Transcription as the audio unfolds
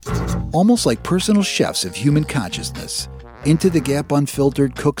Almost like personal chefs of human consciousness, Into the Gap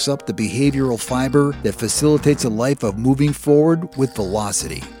Unfiltered cooks up the behavioral fiber that facilitates a life of moving forward with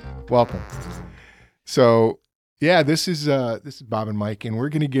velocity. Welcome. So, yeah, this is Bob and Mike, and we're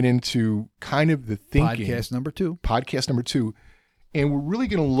going to get into kind of the thinking. Podcast number two. And we're really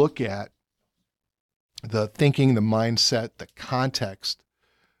going to look at the thinking, the mindset, the context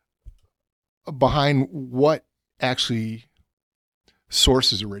behind what actually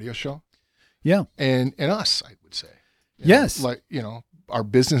sources a radio show. Yeah. And us, I would say. Yes. Like, our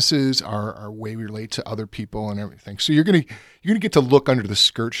businesses, our way we relate to other people and everything. So you're going to get to look under the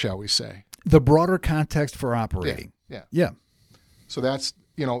skirt, shall we say. The broader context for operating. Yeah. So that's,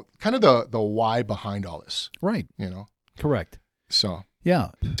 kind of the why behind all this. Right. Correct. So yeah,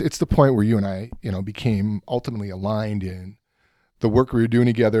 it's the point where you and I, became ultimately aligned in the work we were doing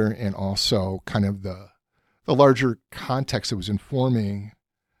together, and also kind of the larger context that was informing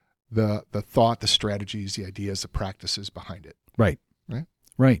the thought, the strategies, the ideas, the practices behind it. Right. Yeah.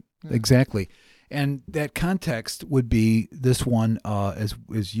 Exactly. And that context would be this one,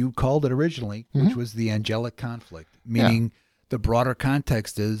 as you called it originally, which was the angelic conflict, meaning the broader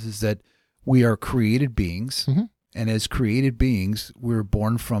context is that we are created beings, and as created beings, we're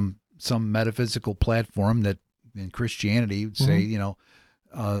born from some metaphysical platform that in Christianity would say,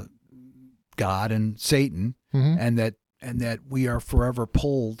 God and Satan, and that we are forever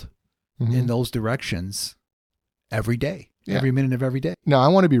pulled in those directions every day. Yeah. Every minute of every day. Now, I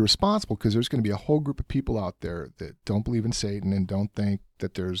want to be responsible because there's going to be a whole group of people out there that don't believe in Satan and don't think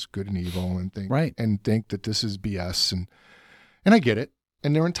that there's good and evil and think that this is BS. And I get it.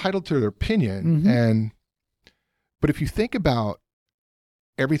 And they're entitled to their opinion. But if you think about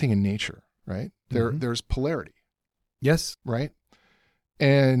everything in nature, right, there's polarity. Yes. Right?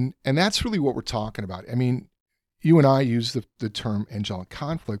 And that's really what we're talking about. I mean, you and I use the term angelic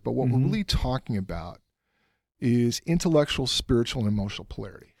conflict, but what we're really talking about is intellectual, spiritual, and emotional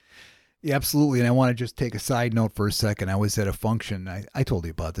polarity. Yeah, absolutely. And I want to just take a side note for a second. I was at a function. I told you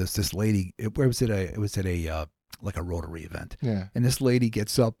about this. This lady, it was at a like a Rotary event. Yeah. And this lady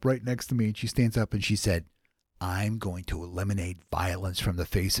gets up right next to me, and she stands up and she said, "I'm going to eliminate violence from the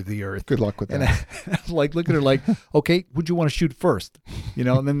face of the earth." Good luck with that. And I was like, look at her like, okay, would you want to shoot first?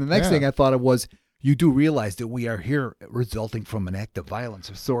 And then the next thing I thought of was, you do realize that we are here resulting from an act of violence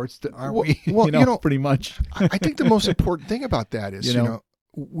of sorts, aren't we? Well, pretty much. I think the most important thing about that is,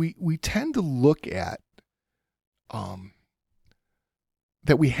 we tend to look at that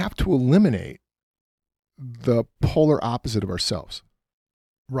we have to eliminate the polar opposite of ourselves.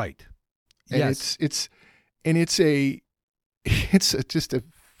 Right. And yes. It's just a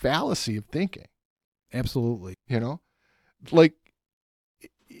fallacy of thinking. Absolutely.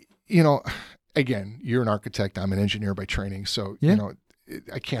 Again, you're an architect, I'm an engineer by training, so,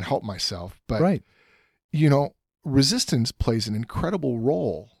 I can't help myself. But, resistance plays an incredible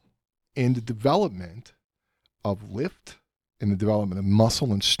role in the development of lift, in the development of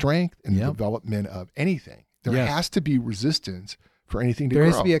muscle and strength, in the development of anything. There has to be resistance for anything to grow.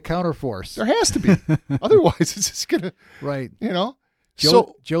 There has to be a counterforce. There has to be. Otherwise, it's just going to, right.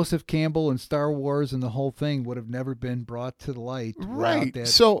 Joseph Campbell and Star Wars and the whole thing would have never been brought to the light. Right. That,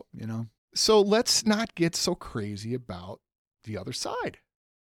 So let's not get so crazy about the other side,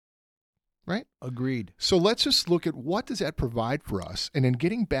 right? Agreed. So let's just look at what does that provide for us, and then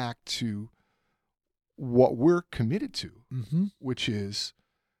getting back to what we're committed to, which is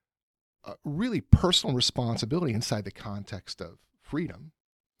really personal responsibility inside the context of freedom.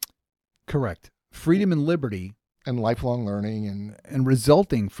 Correct. Freedom and liberty. And lifelong learning and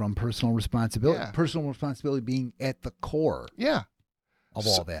resulting from personal responsibility. Yeah. Personal responsibility being at the core. Yeah. Of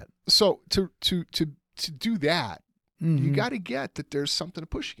all that. So to do that, you got to get that there's something to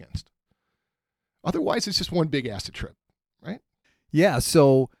push against. Otherwise, it's just one big acid trip, right? Yeah.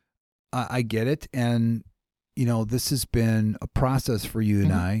 So I get it, and this has been a process for you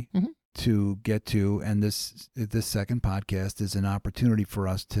and I to get to, and this second podcast is an opportunity for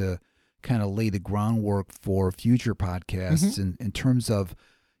us to kind of lay the groundwork for future podcasts in terms of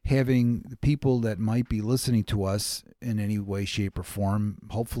having the people that might be listening to us in any way, shape, or form,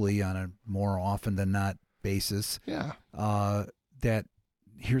 hopefully on a more often than not basis, that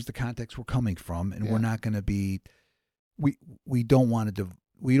here's the context we're coming from, and we're not going to be, we don't want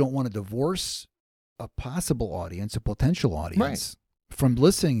to divorce a possible audience, a potential audience, from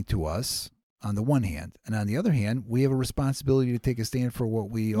listening to us on the one hand, and on the other hand, we have a responsibility to take a stand for what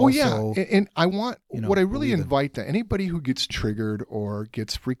we and I want, what I really invite that anybody who gets triggered or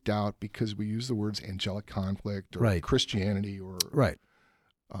gets freaked out because we use the words angelic conflict or Christianity or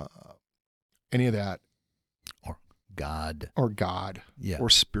any of that, or God. Yeah. Or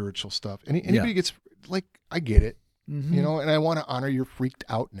spiritual stuff. Anybody gets, like, I get it, you know, and I want to honor your freaked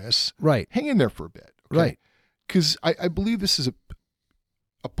outness. Right. Hang in there for a bit. Okay? Right. Because I believe this is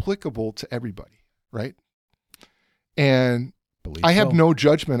applicable to everybody, right? And I have no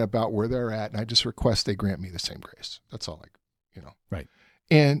judgment about where they're at, and I just request they grant me the same grace. That's all, like, you know. Right.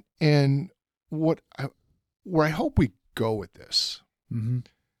 And where I hope we go with this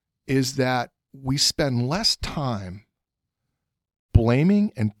is that we spend less time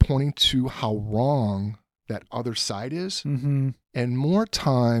blaming and pointing to how wrong that other side is, and more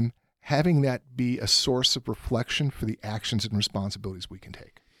time having that be a source of reflection for the actions and responsibilities we can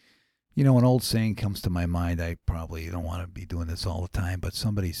take. You know, an old saying comes to my mind. I probably don't want to be doing this all the time, but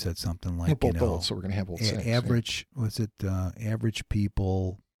somebody said something like, both old, so we're going to have old sayings. Average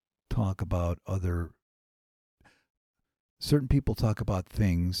people talk about certain people talk about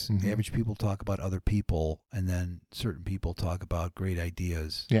things. Average people talk about other people, and then certain people talk about great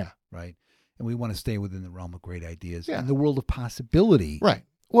ideas. Yeah. Right. And we want to stay within the realm of great ideas in the world of possibility. Right.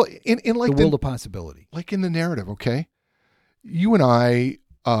 Well, in like the world of possibility, like in the narrative. Okay. You and I,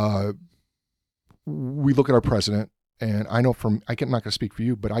 we look at our president, and I know I'm not going to speak for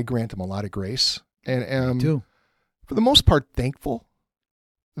you, but I grant him a lot of grace, and am, too, for the most part, thankful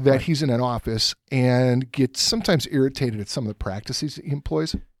that he's in an office, and get sometimes irritated at some of the practices he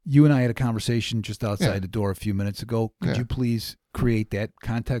employs. You and I had a conversation just outside the door a few minutes ago. Could you please create that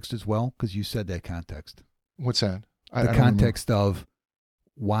context as well? Because you said that context. What's that? The context of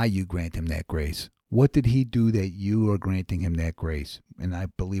why you grant him that grace. What did he do that you are granting him that grace? And I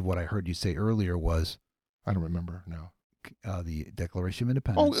believe what I heard you say earlier was... I don't remember, no. The Declaration of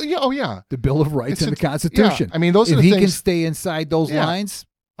Independence. Oh, yeah. The Bill of Rights and the Constitution. Yeah. I mean, those are the things... If he can stay inside those lines,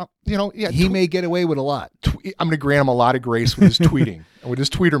 he may get away with a lot. I'm going to grant him a lot of grace with his tweeting, with his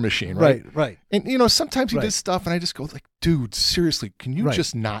tweeter machine, right? Right. And, sometimes he does stuff, and I just go, like, dude, seriously, can you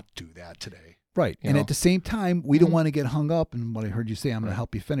just not do that today? Right. And at the same time, we don't want to get hung up. And what I heard you say, I'm going to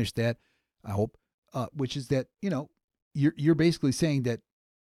help you finish that, I hope, which is that, you're basically saying that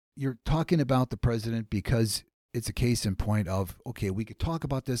you're talking about the president because it's a case in point of, okay, we could talk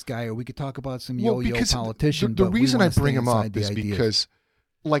about this guy or we could talk about some yo-yo politician. The reason I bring him up is because,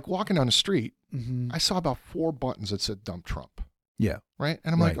 like, walking down the street, I saw about 4 buttons that said dump Trump. Yeah. Right.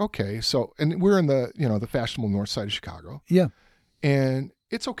 And I'm like, okay. So, and we're in the, the fashionable north side of Chicago. Yeah. And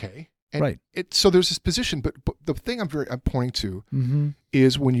it's okay. And so there's this position, but the thing I'm pointing to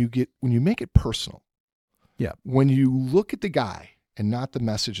is when you make it personal. Yeah. When you look at the guy and not the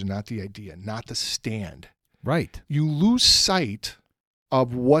message and not the idea, not the stand. Right. You lose sight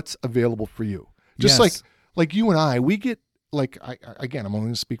of what's available for you. Just like you and I, we get, like, again, I'm only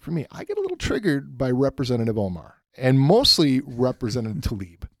going to speak for me. I get a little triggered by Representative Omar and mostly Representative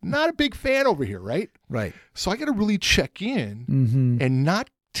Tlaib. Not a big fan over here, right? Right. So I got to really check in and not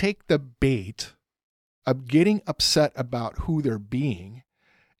take the bait of getting upset about who they're being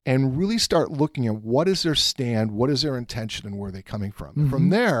and really start looking at what is their stand, what is their intention, and where are they coming from. From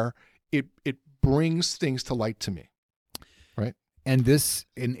there, it brings things to light to me, right? And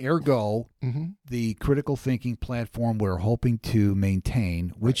ergo, the critical thinking platform we're hoping to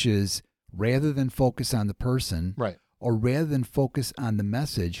maintain, which is rather than focus on the person, or rather than focus on the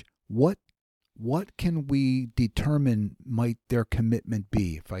message, what can we determine might their commitment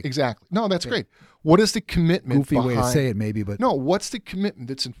be? Exactly. No, that's great. What is the commitment? Goofy way to say it, maybe, but no. What's the commitment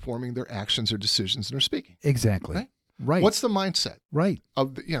that's informing their actions or decisions and their speaking? Exactly. Right. What's the mindset? Right.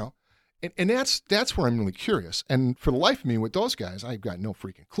 Of the, and that's where I'm really curious. And for the life of me, with those guys, I've got no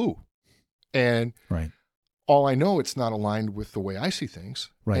freaking clue. And all I know, it's not aligned with the way I see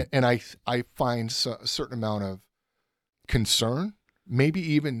things. Right. And I find a certain amount of concern. Maybe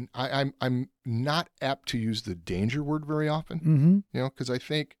even I'm not apt to use the danger word very often, because I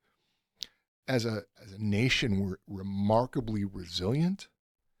think as a nation we're remarkably resilient,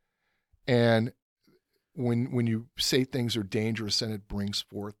 and when you say things are dangerous, and it brings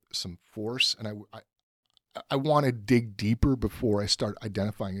forth some force, and I want to dig deeper before I start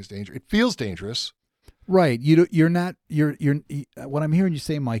identifying as danger. It feels dangerous, right? You're not. What I'm hearing you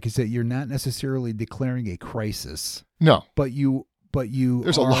say, Mike, is that you're not necessarily declaring a crisis. No, but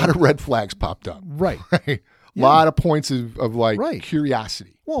there's a lot of red flags popped up. Right. A lot of points of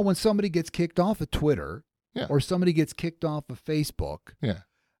curiosity. Well, when somebody gets kicked off of Twitter or somebody gets kicked off of Facebook,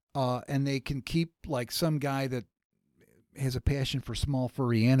 and they can keep, like, some guy that has a passion for small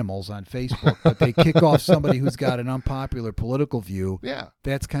furry animals on Facebook, but they kick off somebody who's got an unpopular political view. Yeah.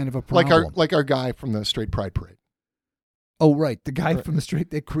 That's kind of a problem. Like our guy from the Straight Pride Parade. Oh, right. The guy from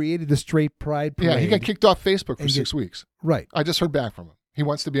that created the Straight Pride Parade. Yeah, he got kicked off Facebook for 6 weeks. Right. I just heard back from him. He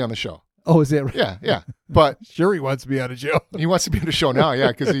wants to be on the show. Oh, is that right? Yeah. But sure, he wants to be on a show. He wants to be on a show now,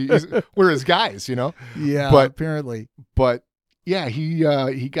 yeah, because we're his guys, Yeah, but, apparently. But yeah,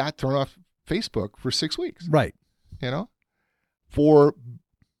 he got thrown off Facebook for 6 weeks. Right. For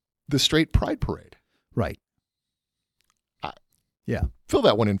the straight pride parade. Right. Yeah. Fill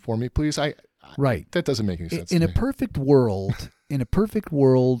that one in for me, please. Right. That doesn't make any sense. In a perfect world,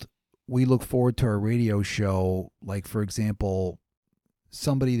 we look forward to our radio show, like, for example,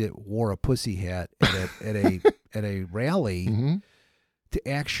 somebody that wore a pussy hat at a rally mm-hmm. to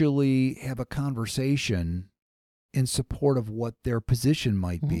actually have a conversation in support of what their position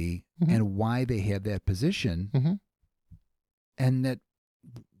might be mm-hmm. and why they have that position. Mm-hmm. And that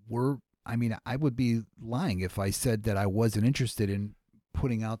I would be lying if I said that I wasn't interested in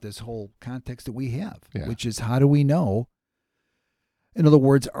putting out this whole context that we have, which is, how do we know? In other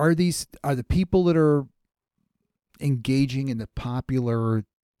words, are the people that are engaging in the popular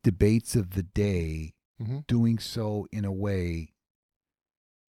debates of the day mm-hmm. doing so in a way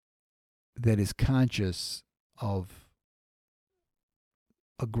that is conscious of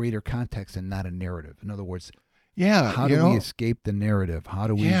a greater context and not a narrative? In other words, how do we escape the narrative? How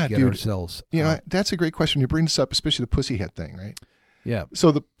do we get ourselves? That's a great question. You bring this up, especially the pussy hat thing, right? Yeah.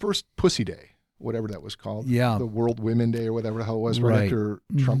 So the first Pussy Day, whatever that was called, the World Women Day or whatever the hell it was, right after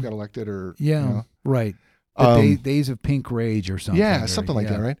Trump got elected, or right. The days of pink rage or something. Yeah, something like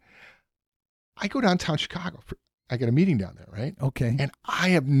that, right? I go downtown Chicago. I got a meeting down there, right? Okay. And I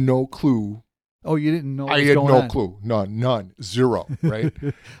have no clue. Oh, you didn't know? I had no clue. None. Zero. Right?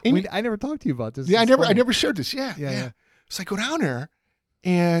 I never talked to you about this. Yeah, I never shared this. Yeah. So I go down there,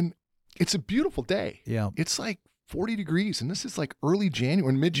 and it's a beautiful day. Yeah. It's like 40 degrees, and this is like early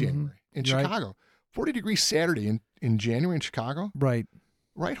January, mid-January in Chicago. 40 degrees Saturday in January in Chicago. Right.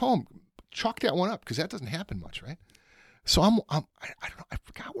 Right home. Chalk that one up, because that doesn't happen much, right? So I don't know, I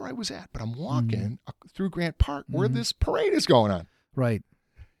forgot where I was at, but I'm walking through Grant Park where this parade is going on. Right.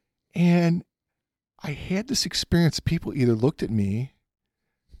 And I had this experience. People either looked at me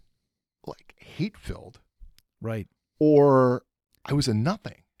like hate-filled, right, or I was a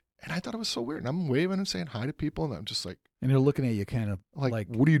nothing. And I thought it was so weird. And I'm waving and saying hi to people, and I'm just like, and they're looking at you kind of like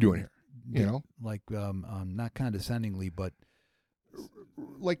what are you doing here? Like not condescendingly, but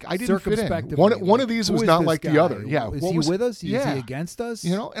like I didn't fit in. One of these was not like the other. Yeah, is he with us? Is he against us?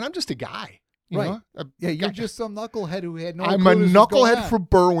 And I'm just a guy. Right. You're just some knucklehead who had no I'm clue. I'm a knucklehead for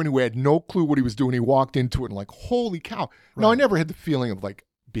Berwyn who had no clue what he was doing. He walked into it and like, holy cow. Right. Now, I never had the feeling of like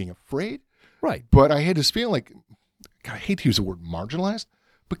being afraid. Right. But I had this feeling like, God, I hate to use the word marginalized,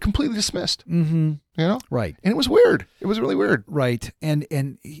 but completely dismissed. Mm-hmm. Right. And it was weird. It was really weird. Right.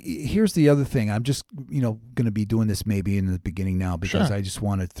 And here's the other thing. I'm just, going to be doing this maybe in the beginning now, because I just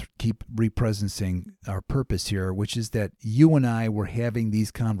want to keep representing our purpose here, which is that you and I were having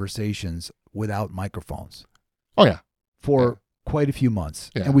these conversations without microphones. Oh, yeah. For quite a few months.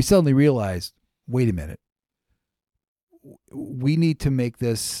 Yeah. And we suddenly realized, wait a minute, we need to make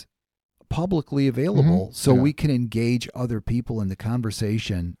this publicly available so we can engage other people in the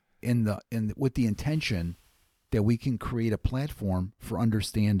conversation with the intention that we can create a platform for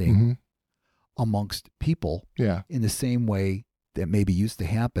understanding amongst people in the same way that maybe used to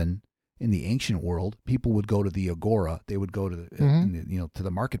happen in the ancient world. People would go to the agora, they would go to the, to the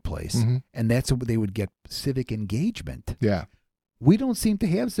marketplace, and that's where they would get civic engagement. Yeah. We don't seem to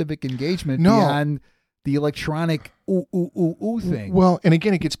have civic engagement beyond the electronic thing. Well, and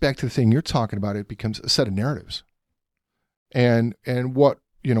again, it gets back to the thing you're talking about. It becomes a set of narratives. And what,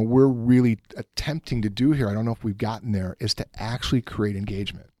 we're really attempting to do here, I don't know if we've gotten there, is to actually create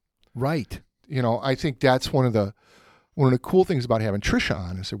engagement. Right. I think that's one of the cool things about having Trisha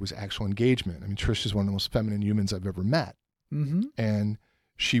on is there was actual engagement. I mean, Trisha is one of the most feminine humans I've ever met. Mm-hmm. And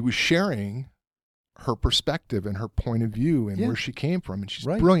she was sharing her perspective and her point of view and where she came from. And she's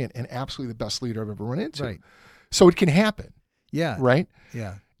brilliant and absolutely the best leader I've ever run into. Right. So it can happen. Yeah. Right?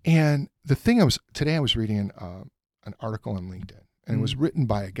 Yeah. And the thing today I was reading an article on LinkedIn, and it was written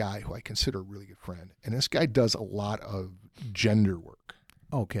by a guy who I consider a really good friend. And this guy does a lot of gender work.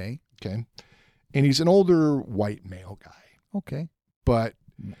 Okay. And he's an older white male guy. Okay. But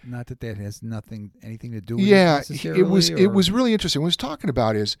not that has anything to do with it was really interesting. What he was talking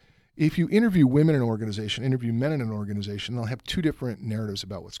about is if you interview women in an organization, interview men in an organization, they'll have two different narratives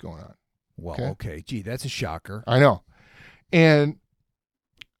about what's going on. Well, okay. Gee, that's a shocker. I know. And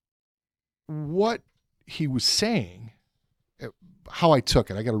what he was saying, how I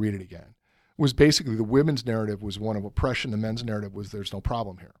took it, I got to read it again, was basically the women's narrative was one of oppression. The men's narrative was there's no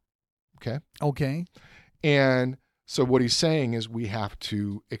problem here. Okay. And so what he's saying is we have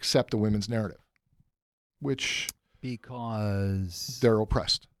to accept the women's narrative, because they're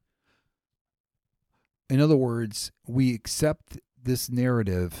oppressed. in other words, we accept this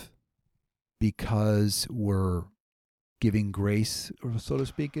narrative because we're giving grace, or so to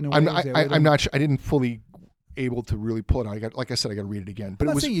speak, in a way. I'm not sure. I didn't fully able to really pull it out. Like I said, I got to read it again. But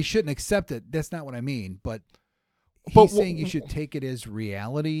I'm not saying you shouldn't accept it. That's not what I mean. But he's saying you should take it as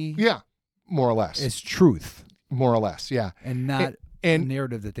reality. Yeah, more or less. As truth. More or less, yeah. And not a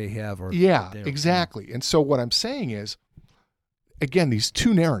narrative that they have. Or yeah, exactly. And so what I'm saying is, again, these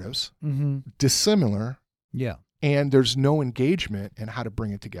two narratives, dissimilar. Yeah. And there's no engagement in how to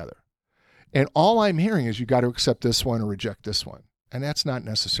bring it together. And all I'm hearing is you got to accept this one or reject this one. And that's not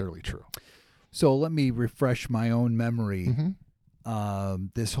necessarily true. So let me refresh my own memory.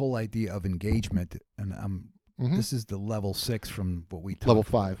 This whole idea of engagement, and this is the level 6 from what we talked Level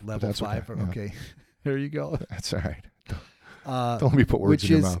 5. Level 5. Okay. Yeah. There you go. That's all right. Don't let me put words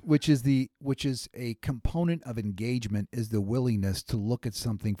in your mouth. Which is a component of engagement, is the willingness to look at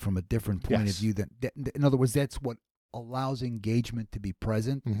something from a different point of view. In other words, that's what allows engagement to be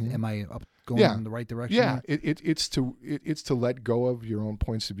present. Am I going in the right direction? Yeah, it's to let go of your own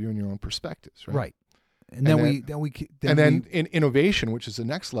points of view and your own perspectives, right? Right. And then in innovation, which is the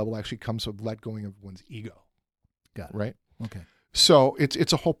next level, actually comes with let going of one's ego. Got it. Right. Okay. So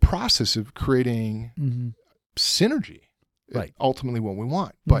it's a whole process of creating synergy. Right. Ultimately what we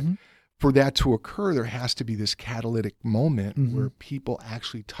want. But for that to occur, there has to be this catalytic moment where people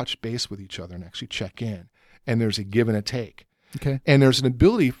actually touch base with each other and actually check in. And there's a give and a take. Okay. And there's an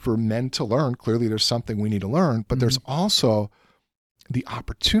ability for men to learn. Clearly there's something we need to learn, but there's also the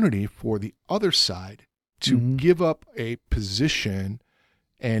opportunity for the other side to give up a position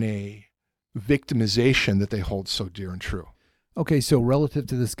and a victimization that they hold so dear and true. Okay, so relative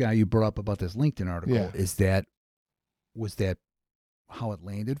to this guy you brought up about this LinkedIn article, was that how it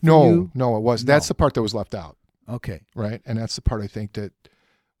landed for you? No, it was. That's the part that was left out. Okay. Right? And that's the part I think that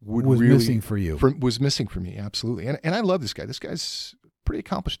was really missing for you. Was missing for me, absolutely. And I love this guy. This guy's a pretty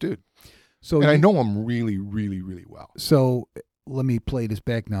accomplished dude. So I know him really, really, really well. So let me play this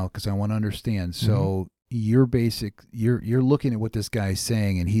back now because I want to understand. So you're looking at what this guy's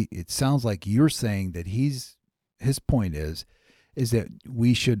saying, and it sounds like you're saying that his point is that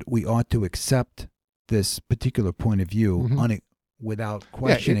we ought to accept this particular point of view without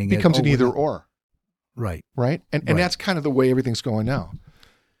questioning it. It becomes an either or. Right. Right? And that's kind of the way everything's going now.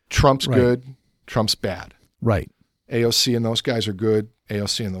 Trump's good, Trump's bad. Right. AOC and those guys are good,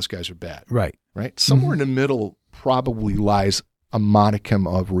 AOC and those guys are bad. Right. Right? Somewhere in the middle probably lies a modicum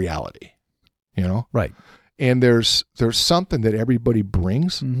of reality. You know? Right. And there's something that everybody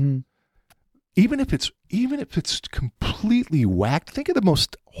brings. Even if it's completely whacked, think of the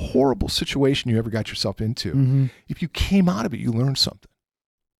most horrible situation you ever got yourself into. If you came out of it, you learned something.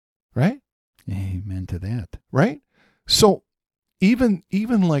 Right? Amen to that. Right? So even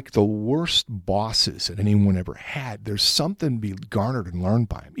like the worst bosses that anyone ever had, there's something to be garnered and learned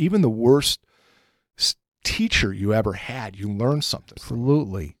by them. Even the worst teacher you ever had, you learn something.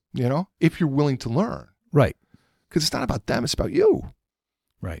 Absolutely. You know, if you're willing to learn. Right. Because it's not about them, it's about you.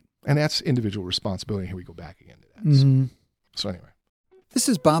 Right. And that's individual responsibility. Here we go back again to that. So anyway. This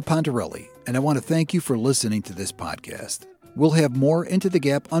is Bob Pontarelli, and I want to thank you for listening to this podcast. We'll have more Into the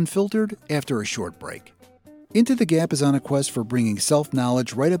Gap Unfiltered after a short break. Into the Gap is on a quest for bringing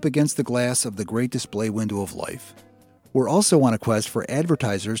self-knowledge right up against the glass of the great display window of life. We're also on a quest for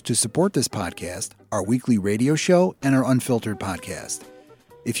advertisers to support this podcast, our weekly radio show, and our Unfiltered podcast.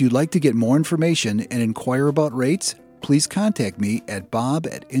 If you'd like to get more information and inquire about rates, please contact me at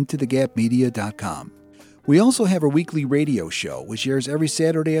bob@intothegapmedia.com. We also have a weekly radio show, which airs every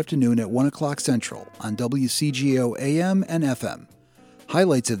Saturday afternoon at 1 o'clock Central on WCGO AM and FM.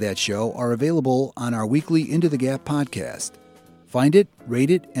 Highlights of that show are available on our weekly Into the Gap podcast. Find it,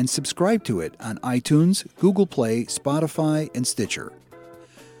 rate it, and subscribe to it on iTunes, Google Play, Spotify, and Stitcher.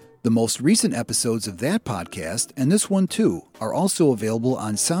 The most recent episodes of that podcast, and this one too, are also available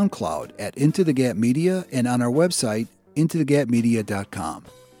on SoundCloud at Into the Gap Media and on our website, intothegapmedia.com.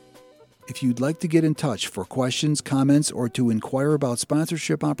 If you'd like to get in touch for questions, comments, or to inquire about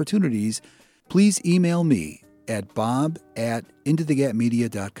sponsorship opportunities, please email me at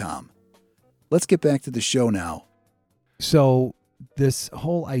bob@intothegapmedia.com. Let's get back to the show now. So this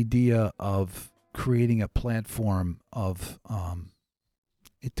whole idea of creating a platform of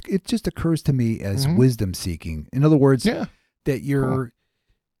it just occurs to me as wisdom seeking. In other words, that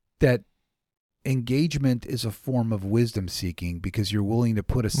that engagement is a form of wisdom seeking because you're willing to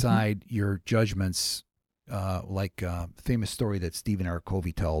put aside your judgments, like a famous story that Stephen R.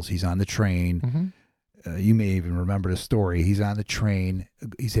 Covey tells. He's on the train. You may even remember the story. He's on the train.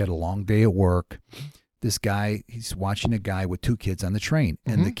 He's had a long day at work. This guy, he's watching a guy with two kids on the train,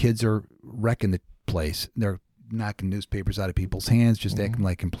 and the kids are wrecking the place. They're knocking newspapers out of people's hands, just acting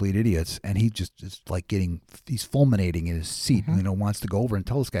like complete idiots. And he just is like he's fulminating in his seat, wants to go over and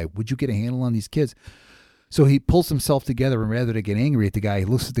tell this guy, would you get a handle on these kids? So he pulls himself together, and rather than get angry at the guy, he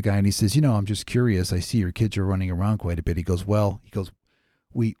looks at the guy and he says, I'm just curious. I see your kids are running around quite a bit. He goes,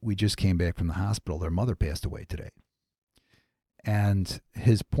 we just came back from the hospital. Their mother passed away today. And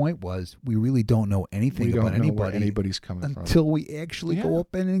his point was, we really don't know anything about anybody. Where anybody's coming from until we actually go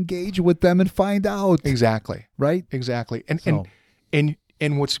up and engage with them and find out. Exactly. Right? Exactly. And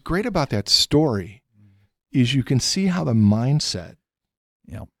what's great about that story is you can see how the mindset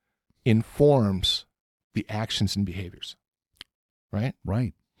informs the actions and behaviors. Right?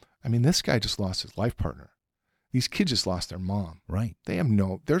 Right. I mean, this guy just lost his life partner. These kids just lost their mom. Right.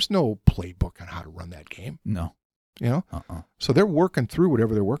 There's no playbook on how to run that game. No. So they're working through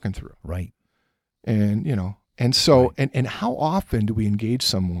whatever they're working through. Right. And, and so, right. and how often do we engage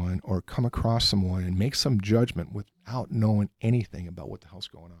someone or come across someone and make some judgment without knowing anything about what the hell's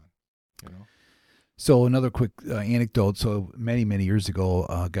going on, So another quick anecdote. So many, many years ago,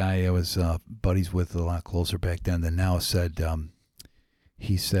 a guy I was buddies with a lot closer back then than now said,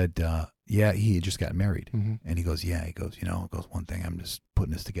 he had just got married. Mm-hmm. And he goes, one thing, I'm just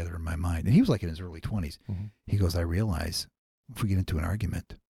putting this together in my mind. And he was like in his early 20s. Mm-hmm. He goes, I realize if we get into an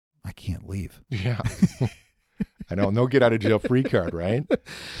argument, I can't leave. Yeah. I know. No get out of jail free card, right?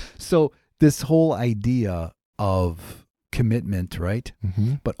 So this whole idea of commitment, right?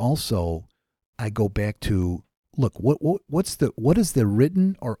 Mm-hmm. But also I go back to, look, what is the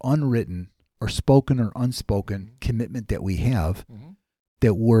written or unwritten or spoken or unspoken commitment that we have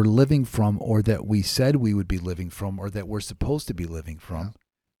that we're living from, or that we said we would be living from, or that we're supposed to be living from,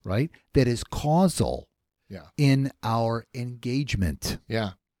 right? That is causal in our engagement.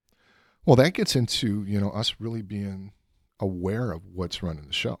 Yeah. Well, that gets into, us really being aware of what's running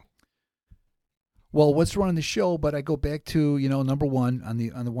the show. Well, what's running the show, but I go back to, number one, on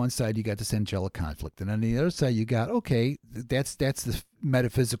the one side, you got this angelic conflict. And on the other side, you got, okay, that's the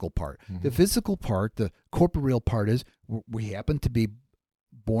metaphysical part. Mm-hmm. The physical part, the corporeal part is we happen to be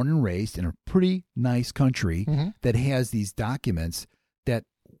born and raised in a pretty nice country that has these documents that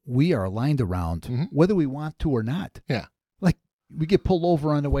we are aligned around, whether we want to or not. Yeah. Like we get pulled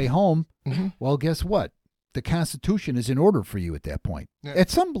over on the way home. Mm-hmm. Well, guess what? The Constitution is in order for you at that point, at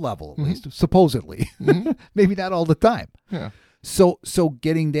some level, at least, supposedly. Maybe not all the time. Yeah. So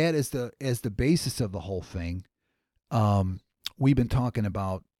getting that as the basis of the whole thing, we've been talking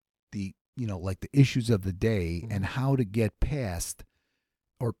about the the issues of the day and how to get past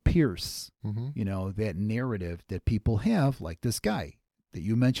or pierce, that narrative that people have, like this guy that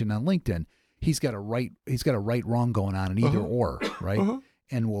you mentioned on LinkedIn. He's got a right wrong going on in either or, right?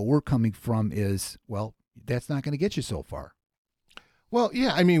 And where we're coming from is, well, that's not going to get you so far. Well,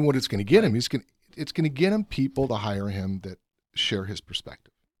 yeah, I mean, what it's going to get him, it's going to get him people to hire him that share his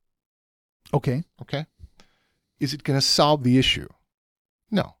perspective. Okay. Is it going to solve the issue?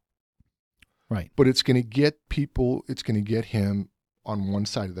 No. Right. But it's going to get him on one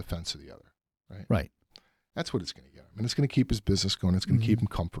side of the fence or the other, right? Right. That's what it's going to get him. And it's going to keep his business going. It's going to keep him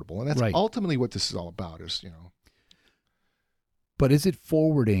comfortable. And that's ultimately what this is all about is, But is it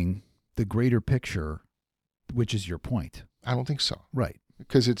forwarding the greater picture, which is your point? I don't think so. Right.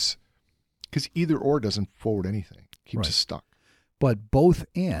 Because either or doesn't forward anything. It keeps us stuck. But both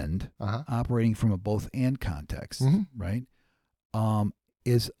and, operating from a both and context, right,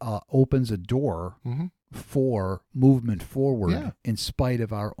 opens a door for movement forward in spite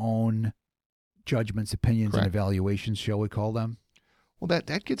of our own judgments, opinions, and evaluations, shall we call them? Well,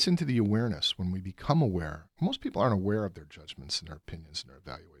 that gets into the awareness. When we become aware, most people aren't aware of their judgments and their opinions and their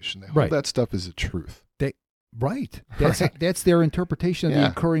evaluation. They hold that stuff as a truth. That's their interpretation of the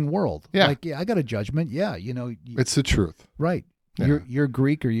occurring world. Yeah. Like, I got a judgment. Yeah, it's the truth. Right. Yeah. You're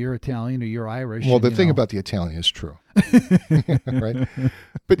Greek or you're Italian or you're Irish. Well, the thing about the Italian is true. Right?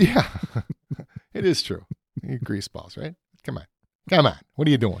 But yeah, it is true. You grease balls, right? Come on. What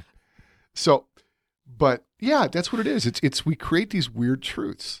are you doing? So, but yeah, that's what it is. It's we create these weird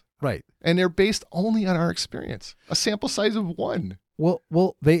truths. Right. And they're based only on our experience. A sample size of one.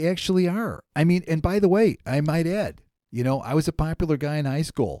 Well, they actually are. I mean, and by the way, I might add, I was a popular guy in high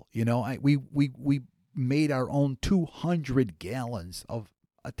school. We made our own 200 gallons of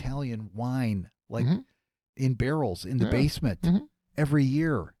Italian wine, like in barrels in the basement every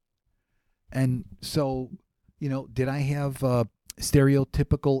year. And so, did I have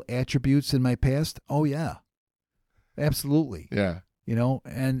stereotypical attributes in my past? Oh yeah, absolutely. Yeah.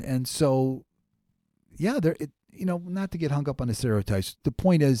 And so, yeah, not to get hung up on the stereotypes. The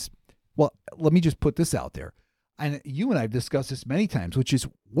point is, well, let me just put this out there. And you and I have discussed this many times, which is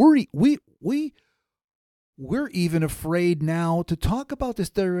we we're even afraid now to talk about the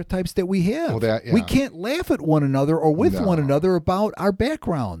stereotypes that we have. Well, we can't laugh at one another or with one another about our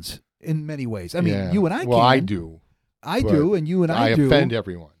backgrounds in many ways. I mean, you and I can. Well, I do. I do, and you and I do. I offend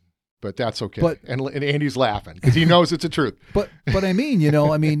everyone, but that's okay. And Andy's laughing because he knows it's the truth. But I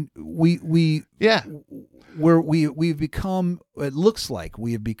mean, we've become, it looks like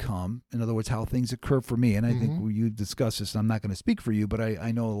we have become, in other words, how things occur for me, and I think you discussed this, and I'm not going to speak for you, but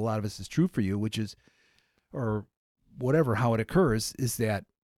I know a lot of this is true for you, which is, or whatever, how it occurs, is that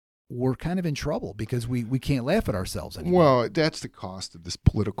we're kind of in trouble because we can't laugh at ourselves anymore. Well, that's the cost of this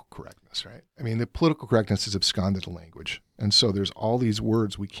political correctness, right? I mean, the political correctness has absconded the language. And so there's all these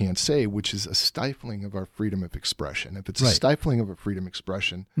words we can't say, which is a stifling of our freedom of expression. If it's a stifling of a freedom of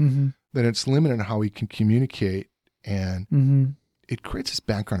expression, then it's limited on how we can communicate, and it creates this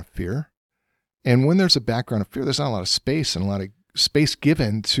background of fear. And when there's a background of fear, there's not a lot of space and a lot of space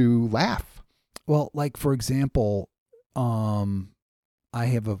given to laugh. Well, like, for example, I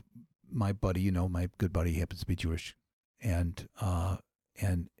have my buddy, my good buddy happens to be Jewish, and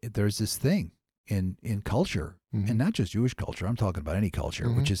there's this thing in culture, and not just Jewish culture, I'm talking about any culture,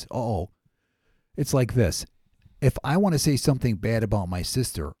 which is, it's like this. If I want to say something bad about my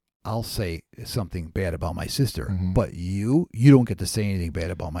sister, I'll say something bad about my sister, but you don't get to say anything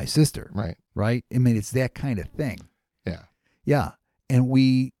bad about my sister. Right? I mean, it's that kind of thing. Yeah.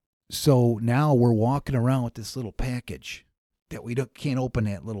 And so now we're walking around with this little package that we can't open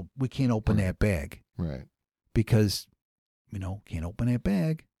that bag. Right. Because, can't open that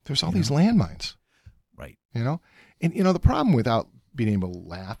bag. There's all these landmines. Right. And, the problem without being able to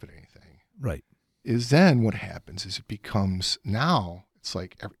laugh at anything. Right. Is then what happens is it becomes, now it's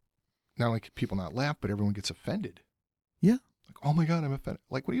like, not only can people not laugh, but everyone gets offended. Yeah. Like, oh my God, I'm offended.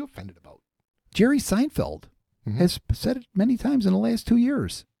 Like, what are you offended about? Jerry Seinfeld has said it many times in the last 2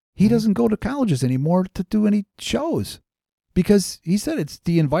 years. He doesn't go to colleges anymore to do any shows because he said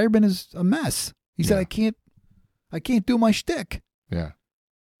the environment is a mess. He said, I can't do my shtick. Yeah.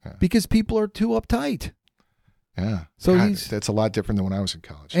 Because people are too uptight. Yeah. So God, that's a lot different than when I was in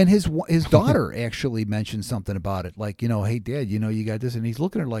college. And his daughter actually mentioned something about it. Like, hey, Dad, you got this. And he's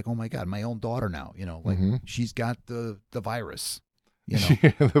looking at her like, oh, my God, my own daughter now. Like she's got the virus.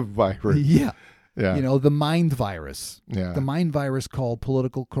 The virus. Yeah. Yeah. The mind virus. Yeah. The mind virus called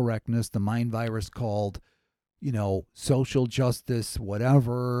political correctness. The mind virus called, social justice,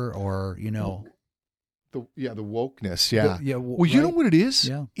 whatever, or, The wokeness. Yeah. Well, right? You know what it is?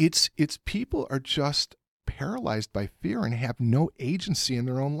 Yeah. It's people are just paralyzed by fear and have no agency in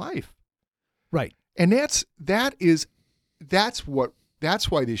their own life. Right. And that's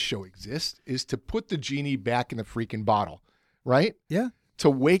why this show exists, is to put the genie back in the freaking bottle. Right? Yeah. To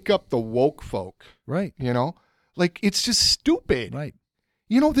wake up the woke folk. Right. Like, it's just stupid. Right.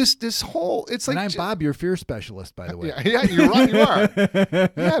 This whole, it's like. And I'm Bob, your fear specialist, by the way. Yeah, you're right. You are.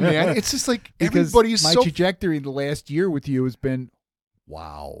 Yeah, man. It's just like everybody's my trajectory in the last year with you has been,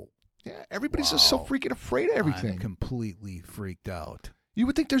 wow. Yeah, everybody's just so freaking afraid of everything. I'm completely freaked out. You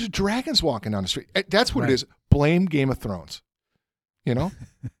would think there's dragons walking down the street. That's what it is. Blame Game of Thrones.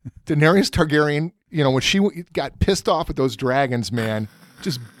 Daenerys Targaryen, when she got pissed off at those dragons, man,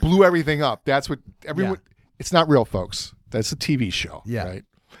 just blew everything up. That's what everyone. Yeah. It's not real, folks. That's a TV show. Yeah. Right.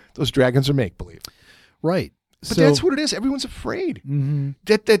 Those dragons are make believe. Right. But that's what it is. Everyone's afraid.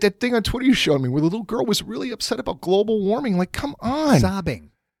 That thing on Twitter you showed me where the little girl was really upset about global warming. Like, come on.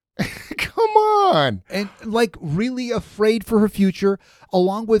 Sobbing. Come on. And like really afraid for her future,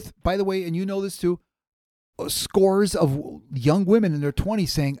 along with, by the way, and you know this too, scores of young women in their 20s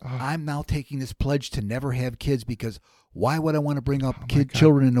saying, I'm now taking this pledge to never have kids because why would I want to bring up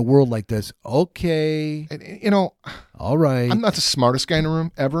children in a world like this? Okay. And, all right. I'm not the smartest guy in the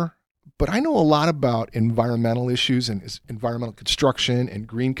room ever, but I know a lot about environmental issues and environmental construction and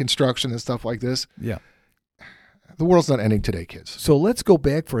green construction and stuff like this. Yeah. The world's not ending today, kids. So let's go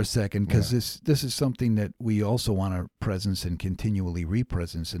back for a second because this is something that we also want to presence and continually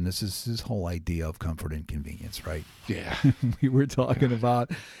represence, and this is this whole idea of comfort and convenience, right? Yeah. We were talking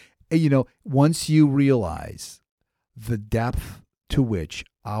about, once you realize the depth to which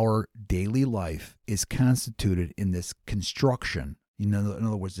our daily life is constituted in this construction, in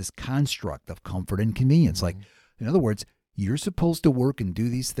other words, this construct of comfort and convenience. Like, in other words, you're supposed to work and do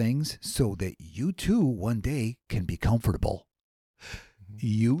these things so that you too one day can be comfortable.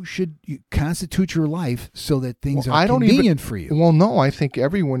 You should constitute your life so that things are convenient for you. Well, no, I think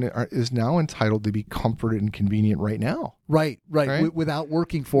everyone is now entitled to be comforted and convenient right now. Right. Without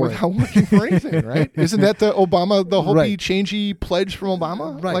working for it. Without working for anything, right? Isn't that the hopey, changey pledge from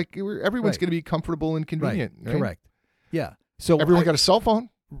Obama? Right. Like everyone's going to be comfortable and convenient. Right. Correct. Yeah. So everyone got a cell phone.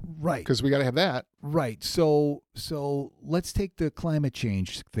 Right. Because we got to have that. Right. So let's take the climate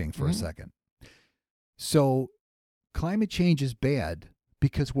change thing for a second. So climate change is bad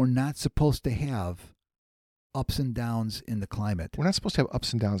because we're not supposed to have ups and downs in the climate. We're not supposed to have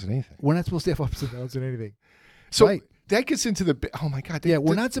ups and downs in anything. We're not supposed to have ups and downs in anything. So that gets into the, oh my God.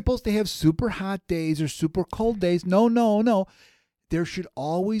 We're not supposed to have super hot days or super cold days. No. There should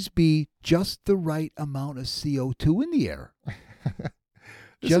always be just the right amount of CO2 in the air.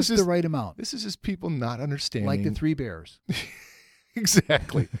 Just the right amount. This is just people not understanding. Like the Three Bears.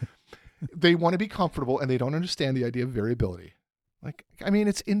 Exactly. They want to be comfortable and they don't understand the idea of variability. Like, I mean,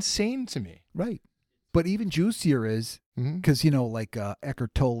 it's insane to me. Right. But even juicier is, because, like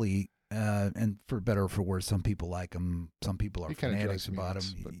Eckhart Tolle, and for better or for worse, some people like him. Some people are fanatics about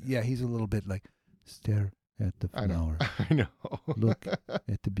him. Yeah, he's a little bit like, stare at the flower. I know. Look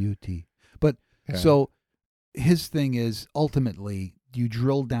at the beauty. But so his thing is ultimately you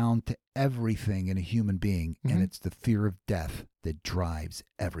drill down to everything in a human being, and it's the fear of death that drives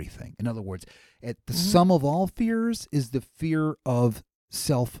everything. In other words, at the sum of all fears is the fear of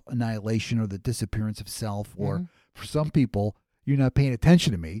self-annihilation or the disappearance of self, or for some people, you're not paying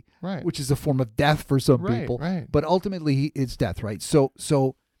attention to me, right? Which is a form of death for some people. Right. But ultimately, it's death, right? So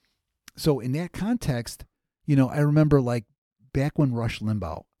in that context, I remember like back when Rush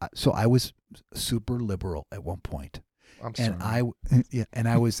Limbaugh. So I was super liberal at one point. I'm sorry. And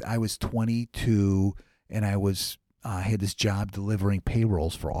I was 22, and I had this job delivering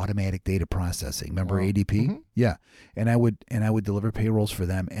payrolls for automatic data processing. Remember ADP? Yeah. And I would deliver payrolls for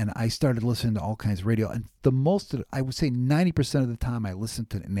them. And I started listening to all kinds of radio. And I would say 90% of the time I listened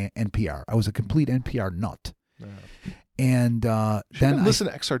to NPR. I was a complete NPR nut. Yeah. And then listen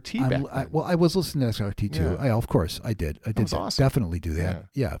to XRT back then. I was listening to XRT too. Yeah. Of course I did. I did awesome. Definitely do that.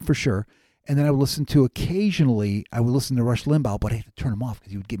 Yeah, for sure. And then I would listen to Rush Limbaugh, but I had to turn him off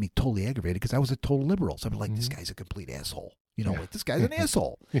because he would get me totally aggravated because I was a total liberal. So I'd be like, this guy's a complete asshole. Like, this guy's an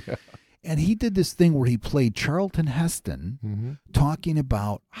asshole. Yeah. And he did this thing where he played Charlton Heston talking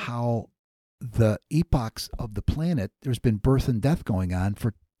about how the epochs of the planet, there's been birth and death going on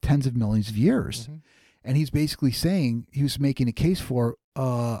for tens of millions of years. And he's basically saying, he was making a case for,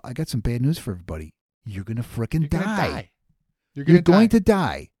 I got some bad news for everybody. You're going to frickin' die. You're going to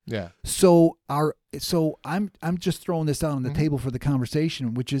die. Yeah. So I'm just throwing this out on the table for the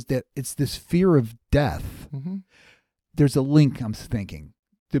conversation, which is that it's this fear of death. There's a link, I'm thinking,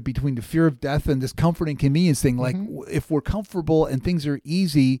 between the fear of death and this comfort and convenience thing. Like, if we're comfortable and things are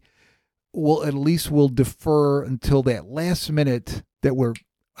easy, at least we'll defer until that last minute that we're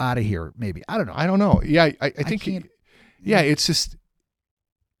out of here. Maybe. I don't know. Yeah, I think. It's just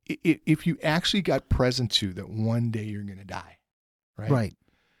if you actually got present to that one day you're going to die, right?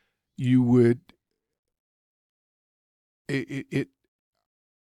 You would. I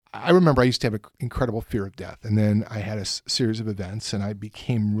remember I used to have an incredible fear of death, and then I had a series of events, and I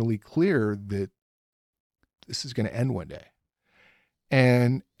became really clear that this is going to end one day.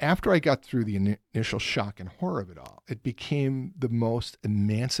 And after I got through the initial shock and horror of it all, it became the most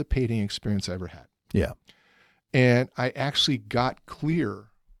emancipating experience I ever had. Yeah. And I actually got clear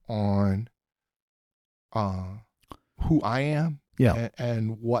on who I am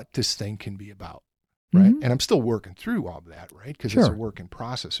and what this thing can be about. Right. And I'm still working through all of that, right? Because it's a work in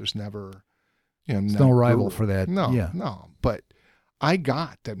process. There's never, there's no rival for that. No. But I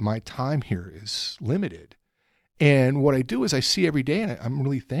got that my time here is limited. And what I do is I see every day, and I'm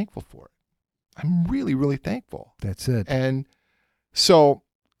really thankful for it. I'm really, really thankful. That's it. And so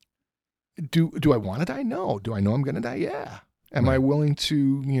do I want to die? No. Do I know I'm going to die? Yeah. Am I willing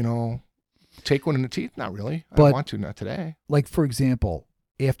to, take one in the teeth? Not really. I don't want to, not today. Like, for example,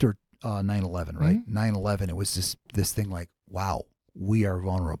 after 9/11, right? 9/11, it was this thing like, wow, we are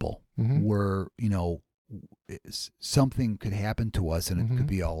vulnerable. We're, something could happen to us and it could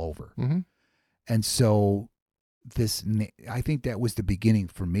be all over. And so I think that was the beginning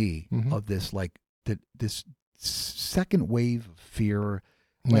for me of this, like this second wave of fear.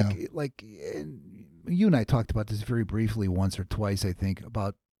 Like you and I talked about this very briefly once or twice, I think,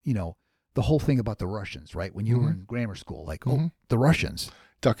 about, the whole thing about the Russians, right? When you were in grammar school, like, the Russians.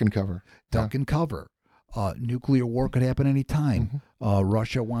 Duck and cover. And cover. Nuclear war could happen anytime.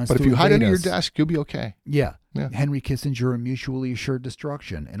 Russia wants to But if you hide under your us. desk, you'll be okay. Yeah. Henry Kissinger and mutually assured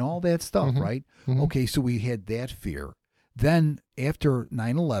destruction and all that stuff, right? Okay, so we had that fear. Then after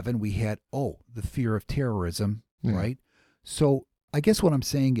 9/11, we had, the fear of terrorism, right? So I guess what I'm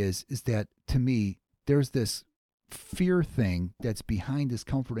saying is that, to me, there's this fear thing that's behind this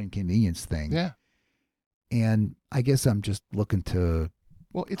comfort and convenience thing. Yeah. And I guess I'm just looking to...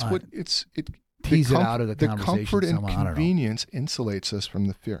 Well, tease it out of the conversation. The comfort and convenience insulates us from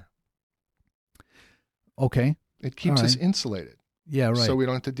the fear. Okay. It keeps us insulated. Yeah, right. So we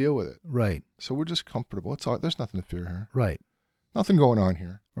don't have to deal with it. Right. So we're just comfortable. It's all. There's nothing to fear here. Right. Nothing going on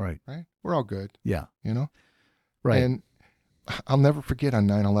here. Right. Right. We're all good. Yeah. You know? Right. And I'll never forget on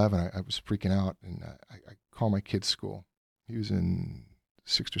 9/11, I was freaking out, and I called my kid's school. He was in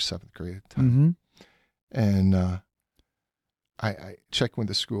 6th or 7th grade at the time. Mm-hmm. And I checked with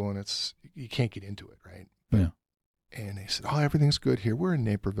the school, and you can't get into it, right? Yeah. And they said, "Oh, everything's good here. We're in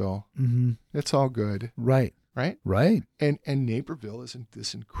Naperville. Mm-hmm. It's all good." Right. Right? Right. And Naperville is in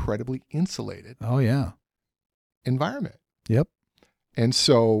this incredibly insulated environment. Yep. And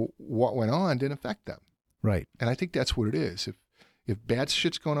so what went on didn't affect them. Right. And I think that's what it is. If bad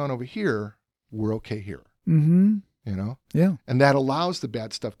shit's going on over here, we're okay here. Mm-hmm. You know? Yeah. And that allows the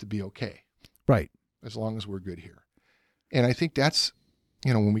bad stuff to be okay. Right. As long as we're good here. And I think that's,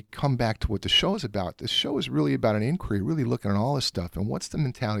 when we come back to what the show is about, the show is really about an inquiry, really looking at all this stuff. And what's the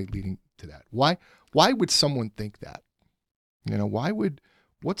mentality leading to that? Why would someone think that?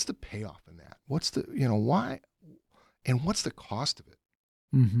 What's the payoff in that? What's the, why? And what's the cost of it?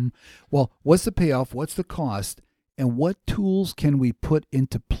 Mm-hmm. Well, what's the payoff? What's the cost? And what tools can we put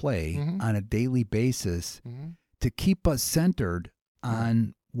into play on a daily basis to keep us centered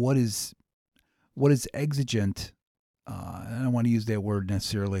on what is exigent? I don't want to use that word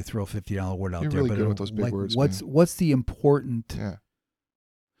necessarily, throw a $50 word out You're there. Really but good with those big words. What's the important? Yeah.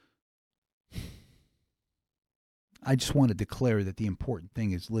 I just want to declare that the important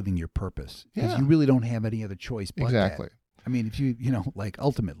thing is living your purpose. Because Yeah. you really don't have any other choice but exactly. that. I mean, if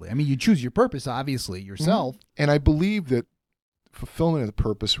ultimately, you choose your purpose, obviously, yourself. And I believe that fulfillment of the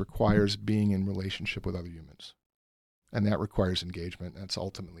purpose requires being in relationship with other humans. And that requires engagement. That's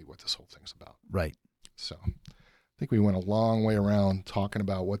ultimately what this whole thing's about. Right. So I think we went a long way around talking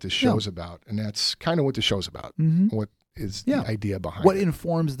about what this show's about. And that's kind of what the show's about. Mm-hmm. What is the idea behind what it.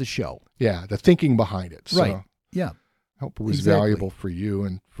 informs the show. Yeah, the thinking behind it. So right. Yeah. I hope it was valuable for you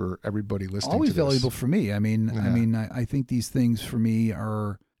and for everybody listening Always to this. valuable for me. I think these things for me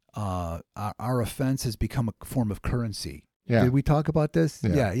are our offense has become a form of currency. Yeah. Did we talk about this?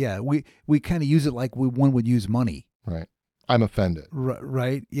 Yeah. We kind of use it like one would use money. Right. I'm offended.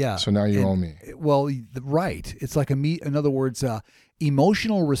 Right. Yeah. So now you owe me. Well, right. It's like in other words,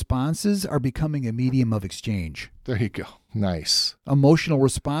 emotional responses are becoming a medium of exchange. There you go. Nice. Emotional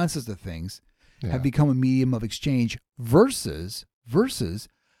responses to things have become a medium of exchange versus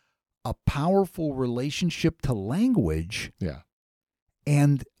a powerful relationship to language. Yeah.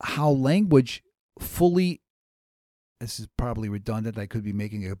 And how language fully, this is probably redundant, I could be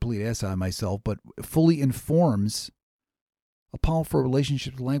making a complete ass out of myself, but fully informs, a powerful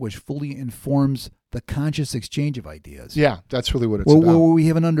relationship to language fully informs the conscious exchange of ideas. Yeah, that's really what it's about. Where we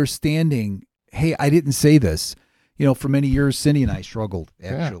have an understanding, hey, I didn't say this. For many years, Cindy and I struggled,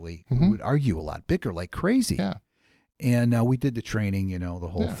 actually. Yeah. Mm-hmm. We would argue a lot, bicker like crazy. Yeah. And we did the training, the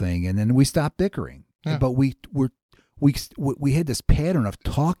whole thing. And then we stopped bickering. Yeah. But we had this pattern of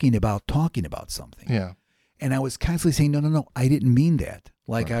talking about something. Yeah. And I was constantly saying, no, I didn't mean that.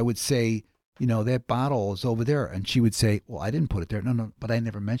 Like I would say, that bottle is over there. And she would say, well, I didn't put it there. No, but I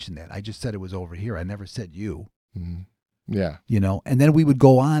never mentioned that. I just said it was over here. I never said you. Mm-hmm. Yeah. And then we would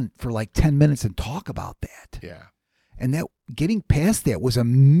go on for like 10 minutes and talk about that. Yeah. And that getting past that was a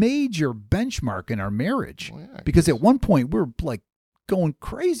major benchmark in our marriage. Well, yeah, because at one point we were like going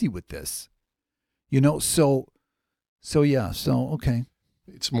crazy with this. So okay.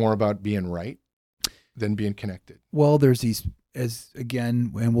 It's more about being right than being connected. Well, there's these,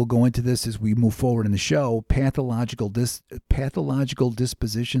 and we'll go into this as we move forward in the show, pathological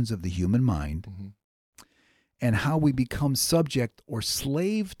dispositions of the human mind, and how we become subject or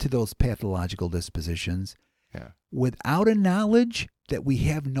slave to those pathological dispositions without a knowledge that we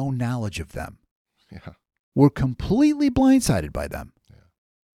have no knowledge of them. Yeah. We're completely blindsided by them.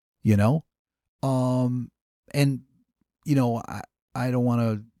 Yeah. I don't want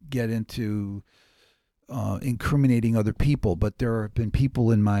to get into incriminating other people, but there have been people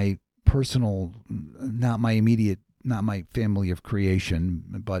in my personal, not my family of creation,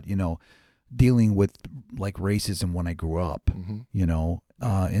 but, dealing with like racism when I grew up, in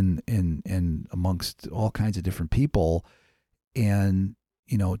amongst all kinds of different people, and,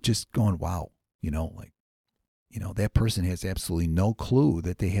 just going, wow, that person has absolutely no clue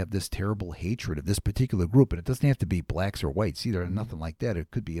that they have this terrible hatred of this particular group. And it doesn't have to be blacks or whites either, nothing like that.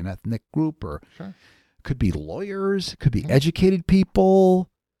 It could be an ethnic group, or could be lawyers, could be educated people.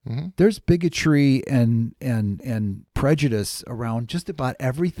 There's bigotry and prejudice around just about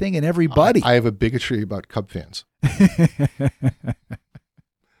everything and everybody. I have a bigotry about Cub fans.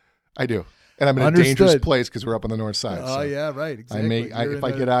 I do. And I'm in a dangerous place because we're up on the north side. Oh, yeah, right. Exactly. If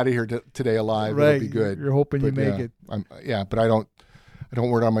I get out of here today alive, right, it'll be good. You're hoping you make it. But I don't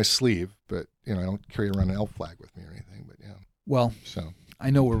wear it on my sleeve. But I don't carry around an elf flag with me or anything. But yeah. Well, so I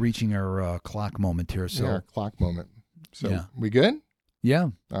know we're reaching our clock moment here. So our clock moment. So we good? Yeah.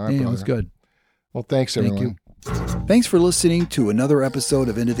 All right, it was good. Well, thanks everyone. Thank you. Thanks for listening to another episode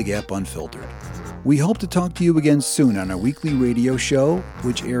of Into the Gap Unfiltered. We hope to talk to you again soon on our weekly radio show,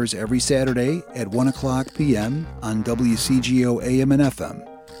 which airs every Saturday at 1 o'clock p.m. on WCGO AM and FM,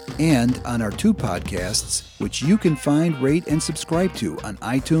 and on our 2 podcasts, which you can find, rate, and subscribe to on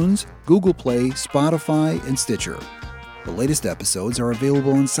iTunes, Google Play, Spotify, and Stitcher. The latest episodes are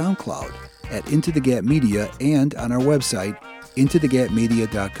available on SoundCloud at Into the Gap Media and on our website,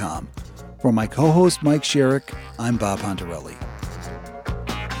 intothegapmedia.com. For my co-host Mike Sherrick, I'm Bob Pontarelli.